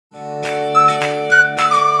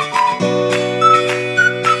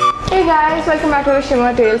welcome back to the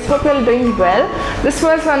Shimmer Tales. Hope you're doing well. This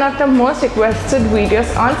was one of the most requested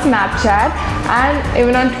videos on Snapchat and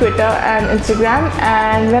even on Twitter and Instagram.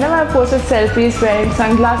 And whenever I posted selfies wearing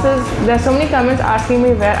sunglasses, there are so many comments asking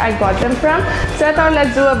me where I got them from. So I thought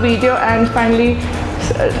let's do a video and finally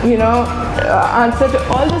answer to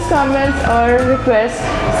all these comments or requests.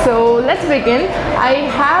 So let's begin. I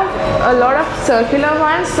have a lot of circular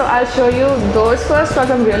ones, so I'll show you those first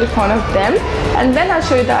because I'm really fond of them, and then I'll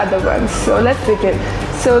show you the other ones. So let's begin.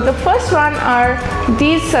 So the first one are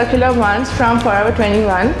these circular ones from Forever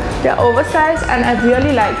 21. They're oversized and I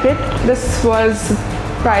really like it. This was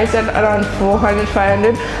priced at around 400,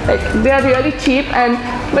 500. Like, they are really cheap,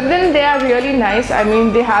 but then they are really nice. I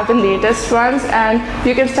mean, they have the latest ones and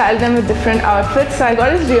you can style them with different outfits. So I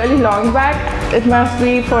got this really long bag. It must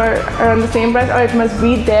be for around the same price, or it must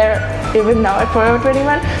be there even now at Forever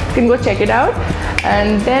 21. You can go check it out.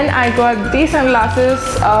 And then I got these sunglasses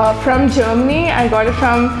from Germany. I got it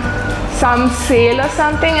from some sale or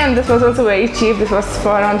something, and this was also very cheap. This was for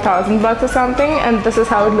around $1,000 or something, and this is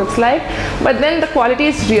how it looks like. But then the quality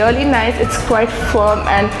is really nice. It's quite firm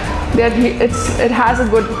and it has a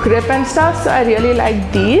good grip and stuff, so I really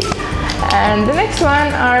like these. And the next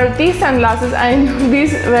one are these sunglasses. I know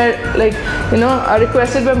these were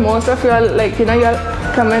requested by most of you all. You all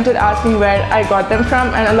commented asking where I got them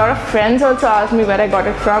from, and a lot of friends also asked me where I got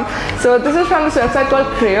it from. So this is from this website called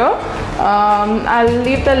Creo. I'll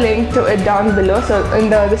leave the link to it down below, so in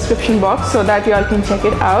the description box, so that you all can check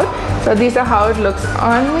it out. So these are how it looks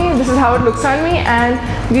on me. This is how it looks on me, and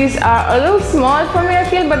these are a little small for me, I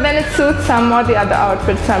feel, but then it suits some or the other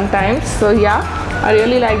outfits sometimes. So yeah, I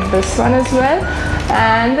really like this one as well.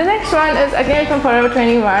 And the next one is again from Forever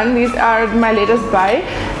 21. These are my latest buy,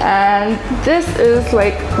 and this is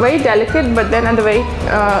like very delicate, but then at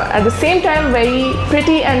the same time very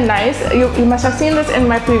pretty and nice. You must have seen this in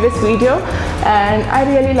my previous video, and I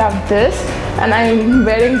really love this, and I'm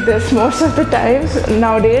wearing this most of the times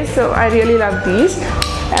nowadays, so I really love these.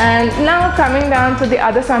 And now coming down to the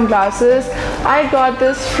other sunglasses, I got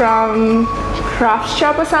this from Craft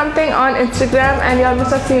Shop or something on Instagram, and you all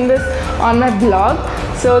must have seen this on my blog.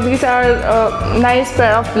 So these are a nice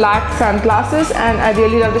pair of black sunglasses, and I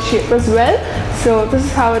really love the shape as well. So this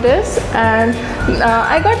is how it is, and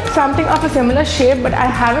I got something of a similar shape, but I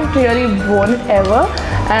haven't really worn it ever,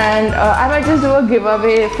 and I might just do a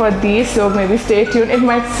giveaway for these, so maybe stay tuned. It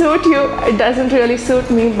might suit you. It doesn't really suit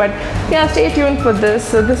me, but yeah, stay tuned for this.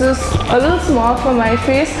 So this is a little small for my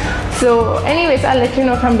face. So anyways, I'll let you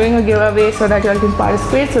know if I'm doing a giveaway so that you all can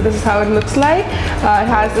participate. So this is how it looks like. It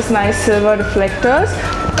has this nice silver reflectors.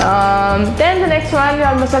 Then the next one you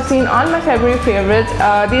all must have seen on my February favorites.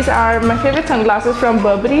 These are my favorite sunglasses from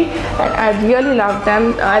Burberry, and I really love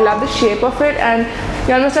them. I love the shape of it, and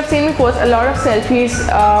you all must have seen me post a lot of selfies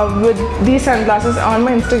with these sunglasses on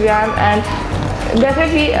my Instagram, and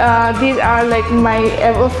definitely these are like my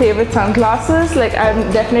ever favorite sunglasses. Like,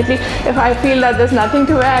 I'm definitely, if I feel that there's nothing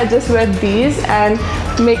to wear, I just wear these and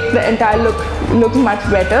make the entire look much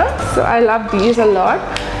better. So I love these a lot.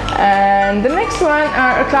 And the next one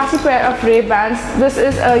are a classic pair of Ray-Bans. This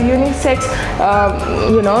is a unisex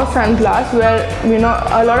sunglass where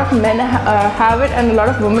a lot of men have it, and a lot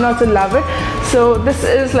of women also love it. So this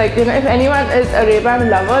is like, if anyone is a Ray-Ban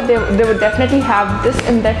lover, they would definitely have this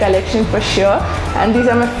in their collection for sure, and these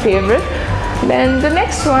are my favorite. Then the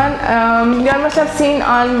next one you all must have seen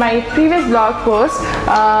on my previous blog post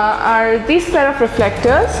are these pair of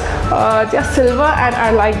reflectors. They're silver, and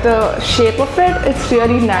I like the shape of it. It's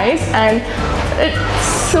really nice, and it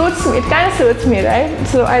suits me. It kind of suits me, right?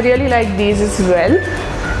 So I really like these as well.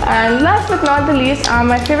 And last but not the least are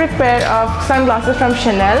my favorite pair of sunglasses from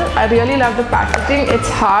Chanel. I really love the packaging. It's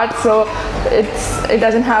hard, so it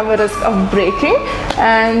doesn't have a risk of breaking,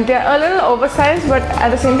 and they're a little oversized, but at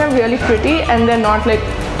the same time really pretty, and they're not like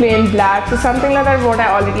plain black or something like that, what I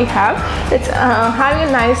already have. It's having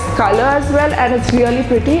a nice color as well, and it's really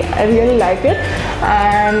pretty. I really like it.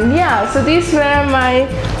 And yeah, so these were my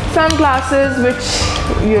sunglasses, which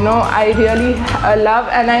I really love,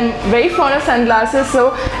 and I'm very fond of sunglasses.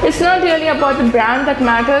 So it's not really about the brand that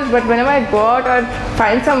matters, but whenever I go out or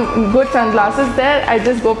find some good sunglasses there, I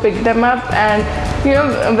just go pick them up and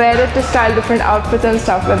wear it to style different outfits and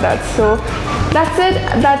stuff like that. So that's it.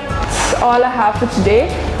 That's all I have for today.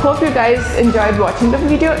 Hope you guys enjoyed watching the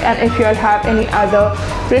video, and if you all have any other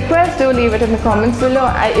requests, do leave it in the comments below.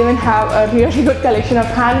 I even have a really good collection of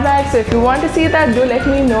handbags, so if you want to see that, do let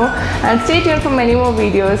me know, and stay tuned for many more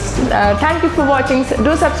videos. Thank you for watching.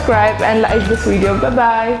 Do subscribe and like this video. Bye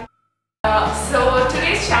bye. So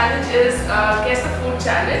today's challenge is guess the food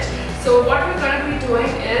challenge. So what we're going to be doing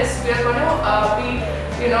is we're going to be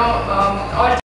all